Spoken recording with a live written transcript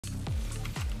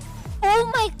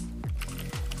Oh my...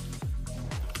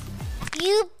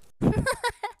 You...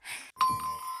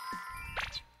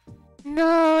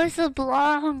 No, it's a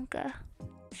blanc.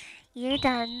 You're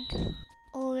done.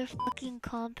 Oh, you're fucking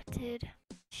competent.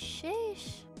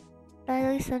 Sheesh.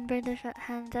 Badly sunburned the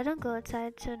hands. I don't go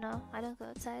outside, so no, I don't go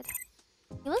outside.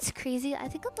 You know what's crazy? I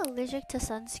think I'm allergic to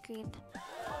sunscreen.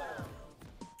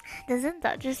 Doesn't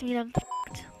that just mean I'm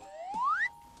fucked?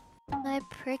 My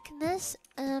prickness,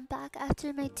 and I'm back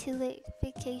after my 2-week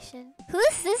vacation.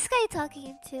 Who's this guy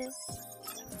talking to?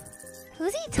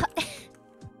 Who's he talking?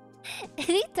 Is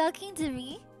he talking to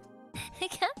me? I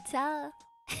can't tell.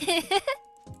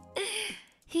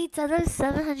 He's under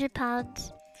 700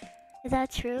 pounds. Is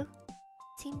that true?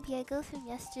 Team Diego from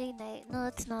yesterday night. No,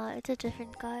 it's not. It's a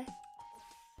different guy.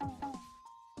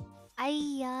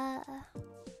 Ayya.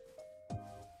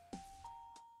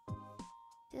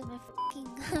 Dude, my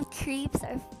fucking creeps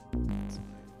are f***ed.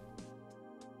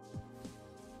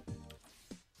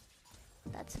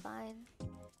 That's fine.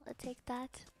 I'll take that.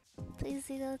 Please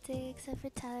zero take except for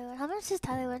Tyler. How much does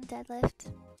Tyler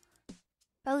deadlift?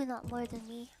 Probably not more than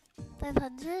me.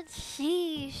 500?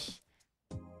 Sheesh.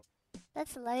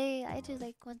 That's light. I do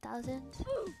like 1,000.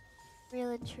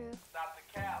 Real and true. Stop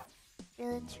the cap.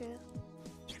 Real and true.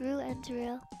 True and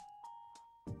real.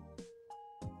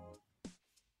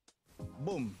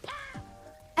 Boom.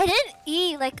 I didn't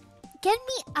eat. Like, get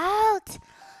me out.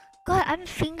 God, I'm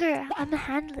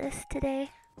handless today.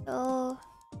 Oh,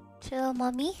 chill,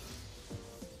 mommy.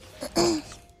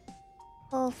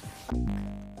 Oh, fuck.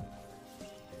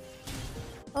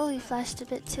 Oh, he flashed a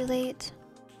bit too late.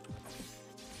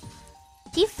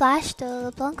 She flashed though.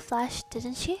 LeBlanc flashed,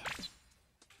 didn't she?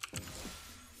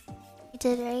 You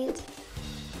did, right?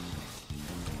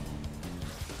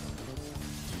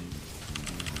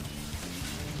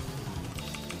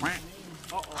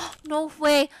 No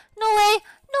way! No way!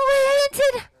 No way! I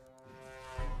entered!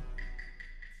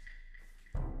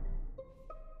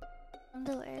 I'm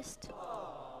the worst.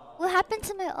 What happened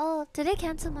to my ult? Did I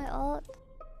cancel my ult?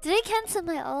 Did I cancel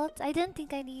my ult? I didn't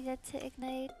think I needed to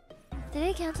ignite. Did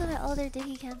I cancel my ult or did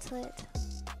he cancel it?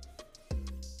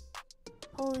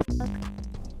 Holy fuck.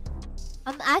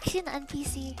 I'm actually an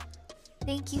NPC.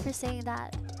 Thank you for saying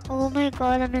that. Oh my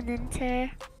god, I'm an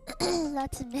inter.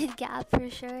 That's a mid gap for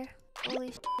sure.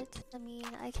 Holy shit. I mean,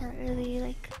 I can't really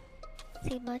like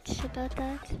say much about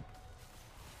that.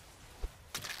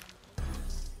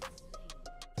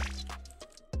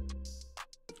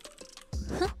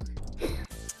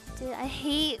 Dude, I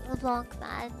hate LeBlanc,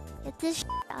 man. Get this shit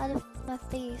out of my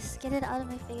face. Get it out of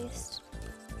my face.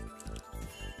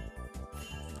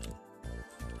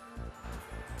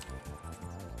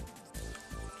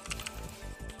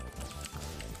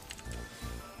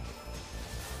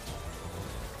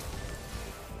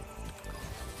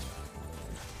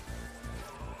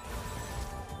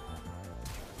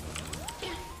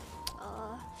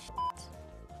 Oh, shit.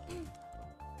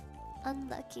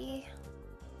 Unlucky.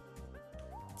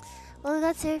 Well, we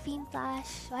got Seraphine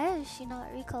Flash. Why does she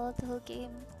not recall the whole game?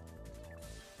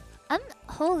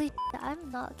 Holy shit,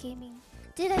 I'm not gaming.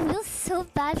 Dude, I feel so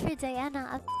bad for Diana.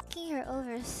 I'm fucking her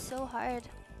over so hard.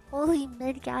 Holy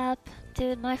mid gap.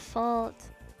 Dude, my fault.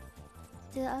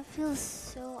 Dude, I feel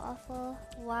so awful.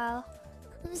 Wow.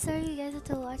 I'm sorry you guys have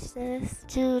to watch this.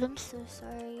 Dude, I'm so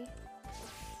sorry.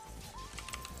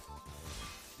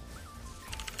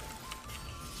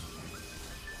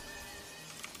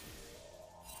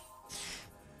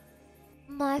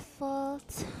 My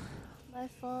fault. My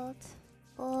fault.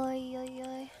 Oi, oi,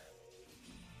 oi.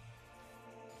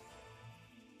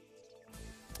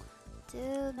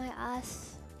 Dude, my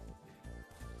ass.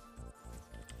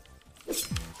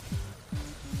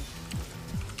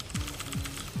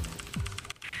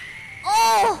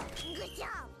 Oh! Good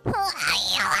job!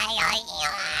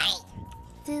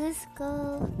 Dude, let's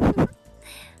go.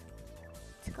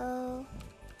 Let's go.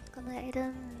 Got my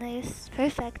item. Nice.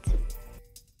 Perfect.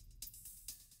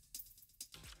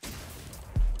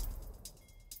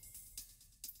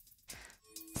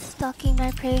 Stalking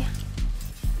my prey.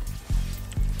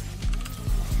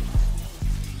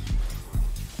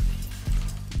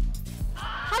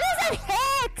 How does that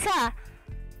hit?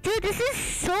 Dude, this is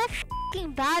so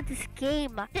fucking bad, this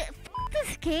game. Fuck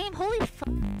this game, holy fuck.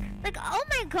 Like, oh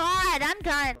my god, I'm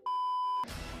done.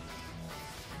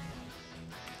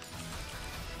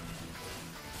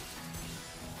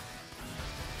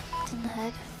 It's in the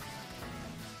head.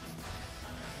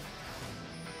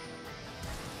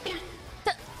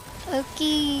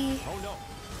 Okay. Oh no.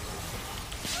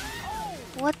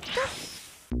 What the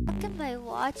fuck am I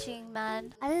watching,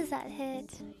 man? How does that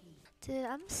hit? Dude,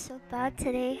 I'm so bad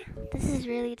today. This is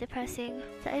really depressing.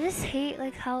 I just hate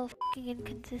like how fucking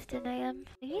inconsistent I am.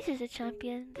 Maybe she's a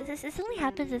champion. This only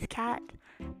happens with Cat.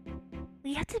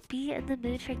 You have to be in the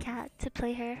mood for Cat to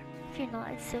play her. If you're not,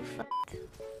 it's so fucked.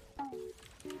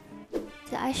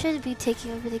 Dude, I should be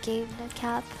taking over the game, no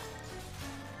cap.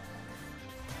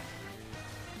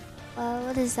 Wow,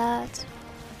 what is that?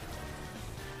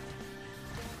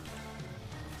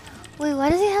 Wait, why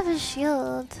does he have a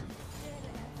shield?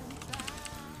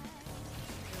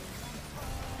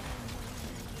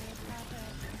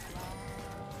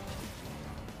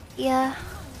 Yeah.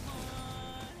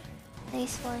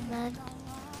 Nice one, man.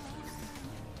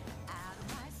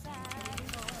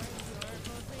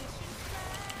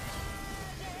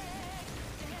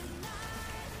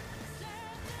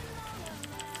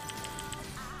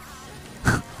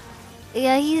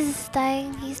 Yeah, he's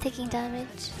dying. He's taking damage.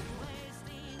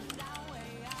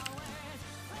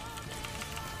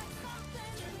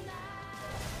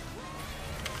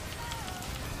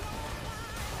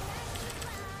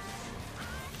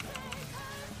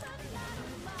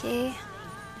 Okay.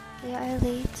 We are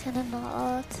late and I'm not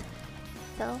alt.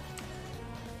 So.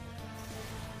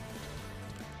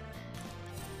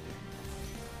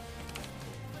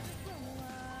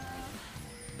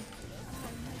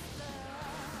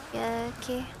 Yeah,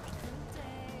 okay.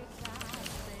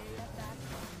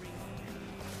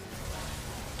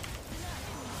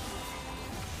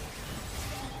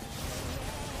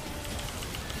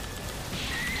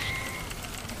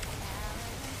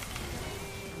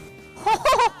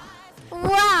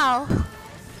 Wow!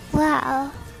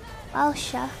 Wow. Wow,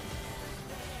 Sha.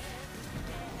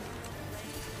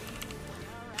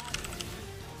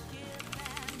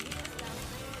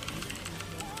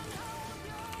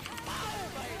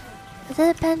 Is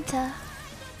it a penta?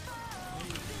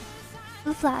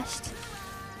 Who flashed?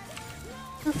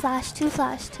 Who flashed? Who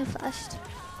flashed? Who flashed?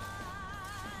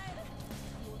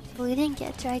 We didn't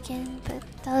get dragon, but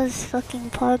that was fucking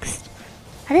plugs.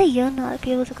 How did you not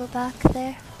be able to go back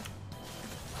there?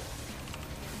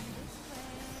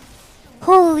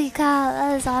 Holy cow,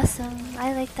 that is awesome.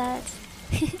 I like that.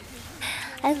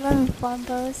 I love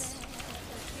bombos.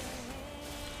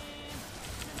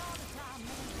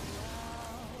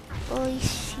 Holy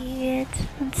shit,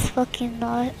 that's fucking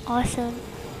not awesome.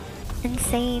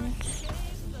 Insane.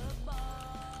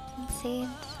 Insane.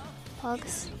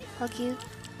 Hugs. Hug you.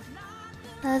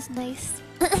 That was nice.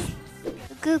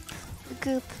 Goop.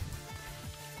 Goop.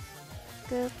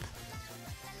 Goop.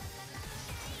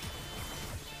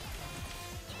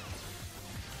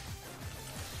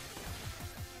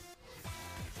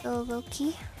 So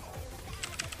Loki.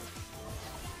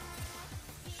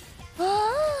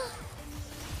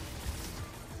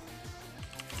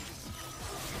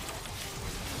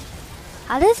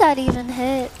 How does that even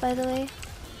hit, by the way?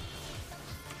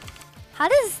 How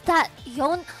does that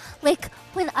Yon, like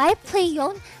when I play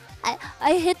Yon,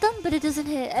 I hit them but it doesn't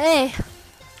hit. Hey,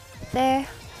 fair.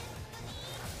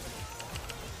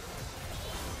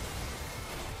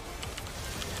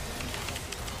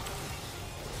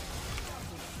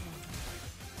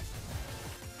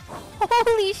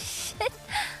 Holy shit,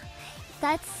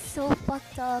 that's so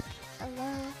fucked up.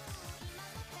 Hello.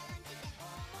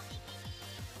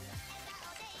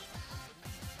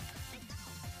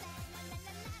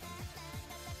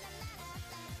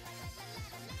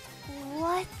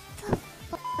 What the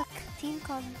fuck? Team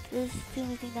comp is the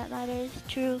only thing that matters.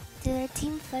 True. Dude, our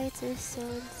team fights are so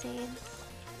insane.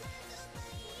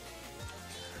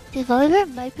 Dude,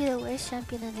 Volibear might be the worst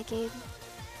champion in the game.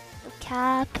 No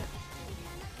cap.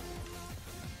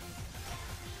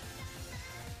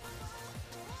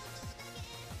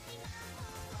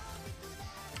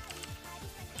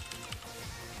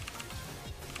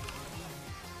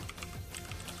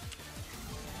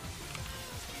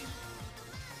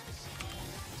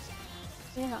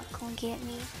 You're not gonna get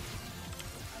me.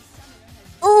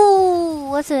 Oh,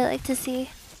 what's it like to see?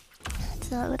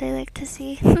 It's not what I like to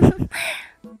see.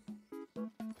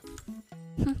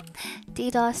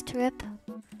 DDoS rip.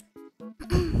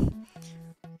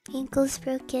 Ankles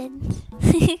broken.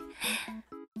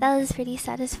 That was pretty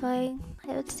satisfying,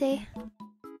 I would say.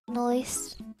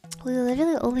 Noise. We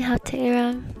literally only have to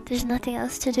ARAM. There's nothing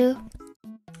else to do.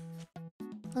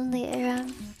 Only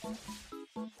ARAM.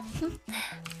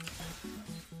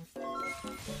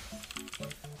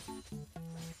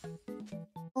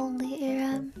 Only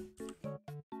ARAM.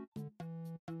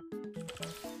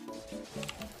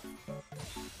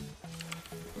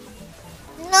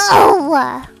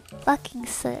 No! Fucking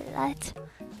slut.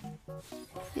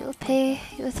 You'll pay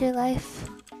with your life.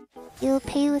 You'll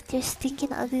pay with your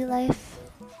stinking ugly life.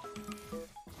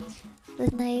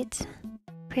 Good night.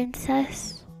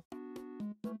 Princess.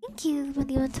 Thank you,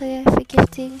 Montoya, for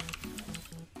gifting.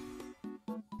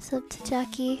 Sub to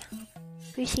Jackie.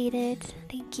 Appreciate it.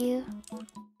 Thank you.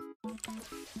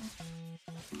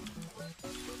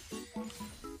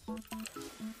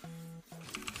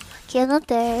 Okay, I'm not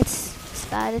there. It's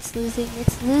bad. It's losing.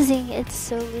 It's losing. It's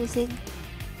so losing.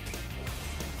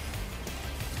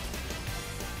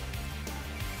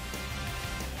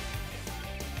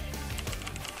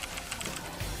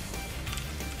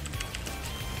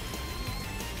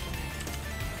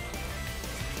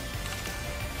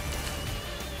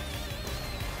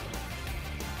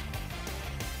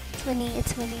 It's winning.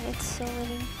 It's winning. It's so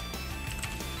winning.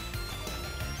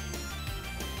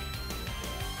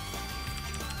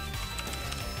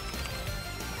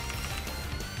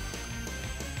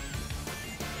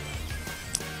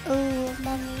 Oh,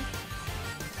 mommy.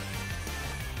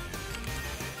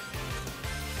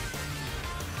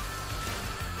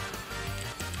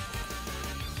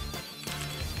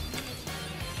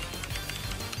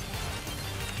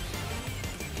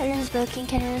 Katarina's broken.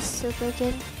 Katarina's so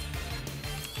broken.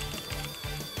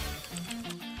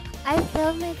 I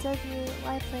failed my W.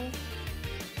 Why play?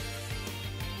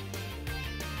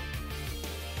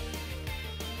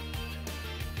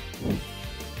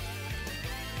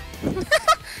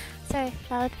 Sorry,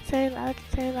 loud. Sorry, loud.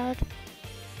 Sorry, loud.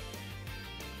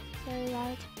 Sorry,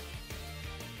 loud.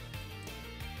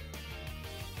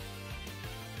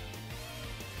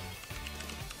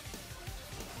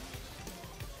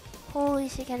 Holy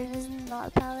shit, Katarina is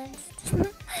not balanced.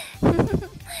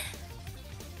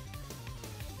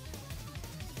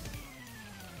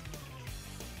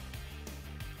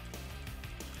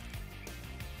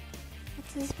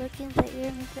 What's this broken that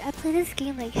you're moving? I play this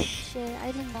game like shit.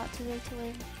 I did not deserve to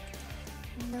win.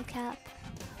 No cap.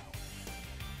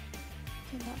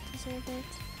 Did not deserve it.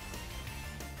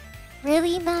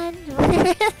 Really, man?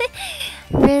 Really?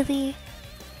 Really?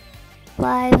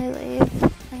 Why my wave?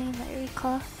 I need my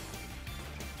recall.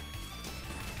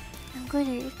 I'm going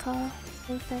to recall.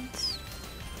 No offense.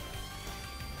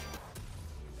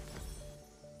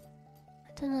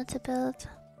 I don't know what to build.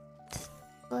 Just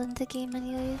go in the game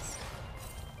anyways.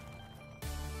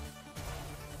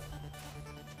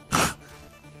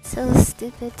 So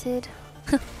stupid, dude.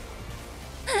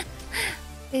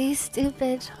 Very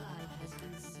stupid.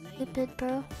 Stupid,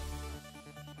 bro.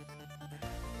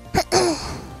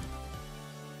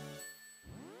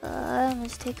 I'm gonna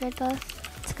just take red buff.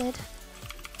 It's good.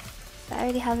 I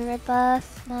already have a red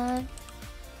buff, man.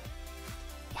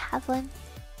 I have one.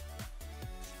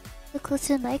 Look close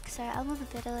to the mic. Sorry, I'll move a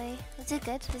bit away. Is it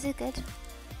good? Is it good?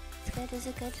 It's good. Is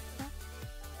it good? No?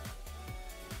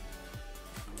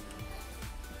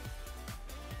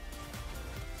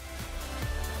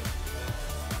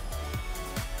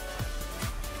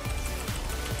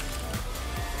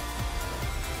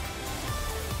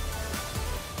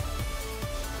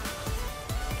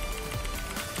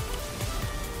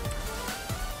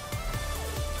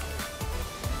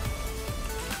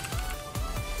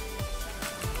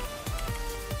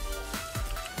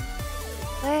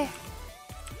 Where?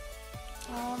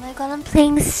 Oh my god, I'm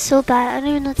playing so bad. I don't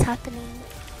even know what's happening.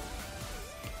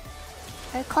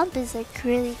 Our comp is like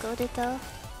really goated though.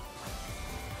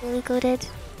 Really goated.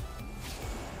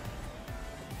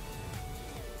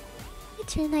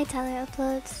 Hey, Night Tyler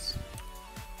uploads.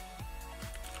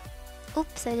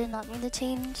 Oops, I did not mean to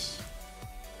change.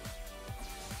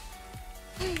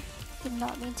 Did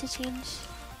not mean to change.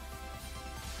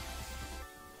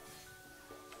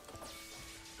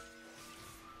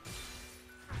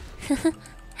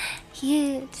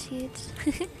 Huge, huge.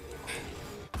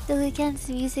 The Weeknd's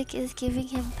music is giving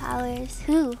him powers.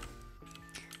 Who?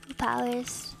 Who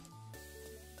powers?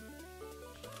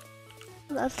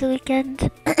 Love The Weeknd.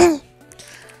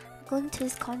 Going to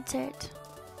his concert.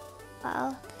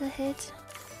 Wow, the hit.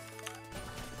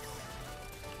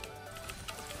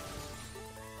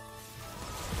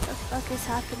 What the fuck is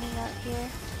happening out here?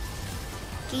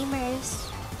 Gamers.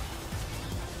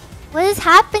 What is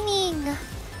happening?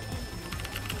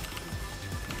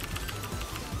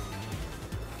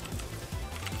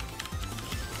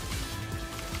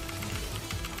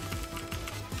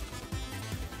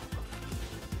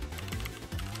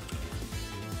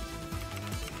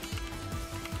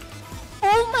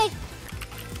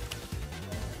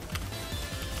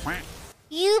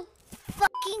 You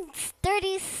fucking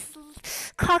sturdy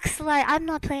cockslut. I'm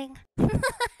not playing.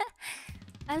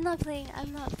 I'm not playing.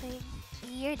 I'm not playing.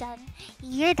 You're done.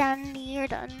 You're done. You're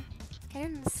done.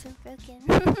 Karen's so broken.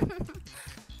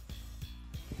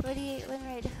 48 win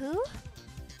rate. Who?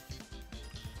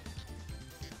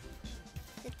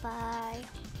 Goodbye.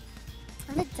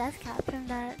 I'm the death cap from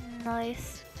that.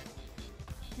 Nice.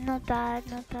 Not bad,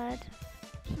 not bad.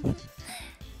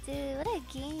 Dude, what a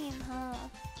game, huh?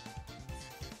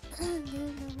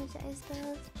 Dude, no energized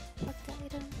build. Fuck that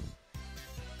item.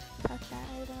 Fuck that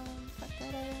item. Fuck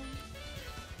that item.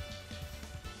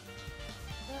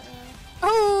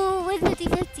 Oh, with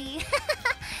 50-50.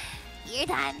 You're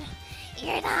done.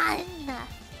 You're done.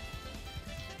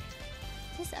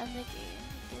 Just end the game.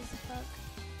 Who gives a fuck?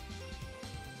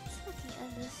 Let's fucking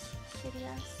end this shitty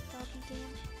ass doggy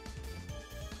game.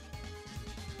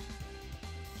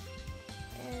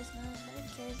 There's no one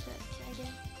cares about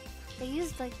dragon. They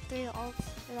used like 3 ults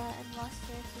for that and lost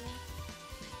their fear.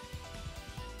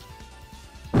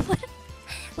 What?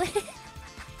 What?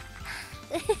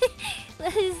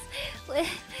 What is... What?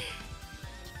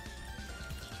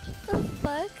 The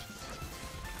fuck?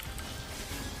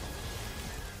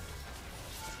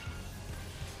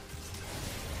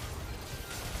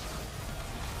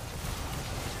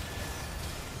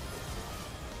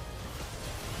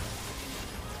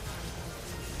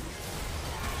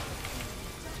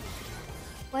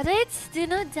 What did it do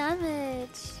no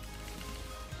damage?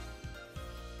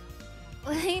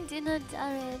 What did it do no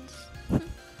damage?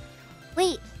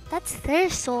 Wait, that's their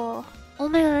soul. Oh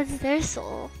my god, that's their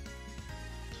soul.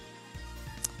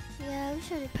 Yeah, we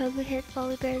should have probably hit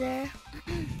Volibear there.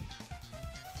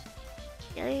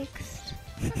 Yikes.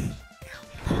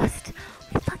 Lost.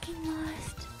 We fucking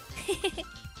lost.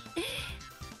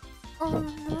 Oh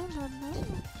no, no, no.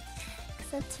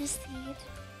 Except your seed.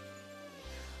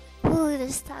 Ooh, they're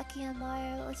stacking on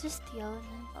Mario. Let's just Dion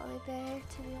and Volibear,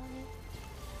 to be honest.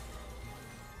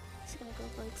 Just gonna go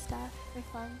Void Staff for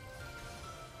fun.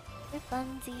 For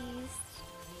funsies.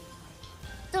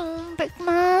 Don't break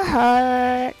my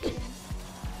heart.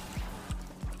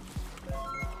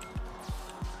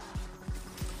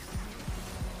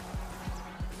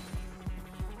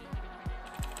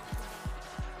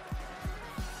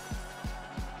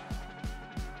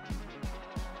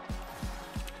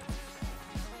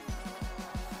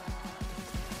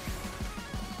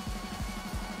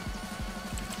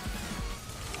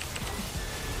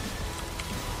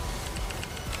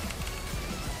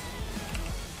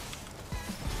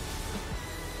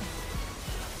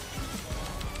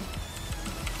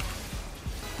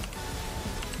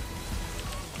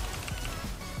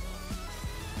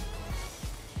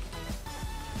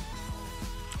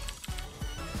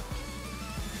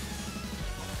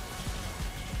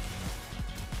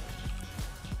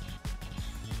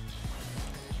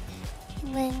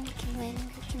 We can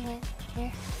win.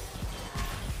 Here.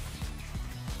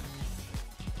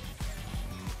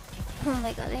 Oh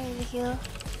my god, I need to heal.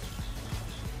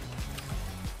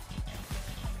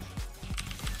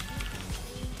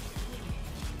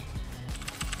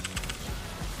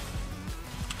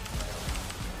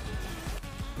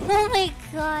 Oh my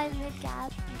god, mid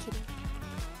gap. I'm kidding.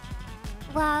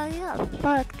 Wow, you got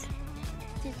fucked.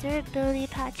 The durability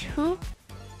patch, who?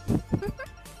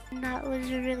 That was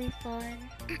really fun.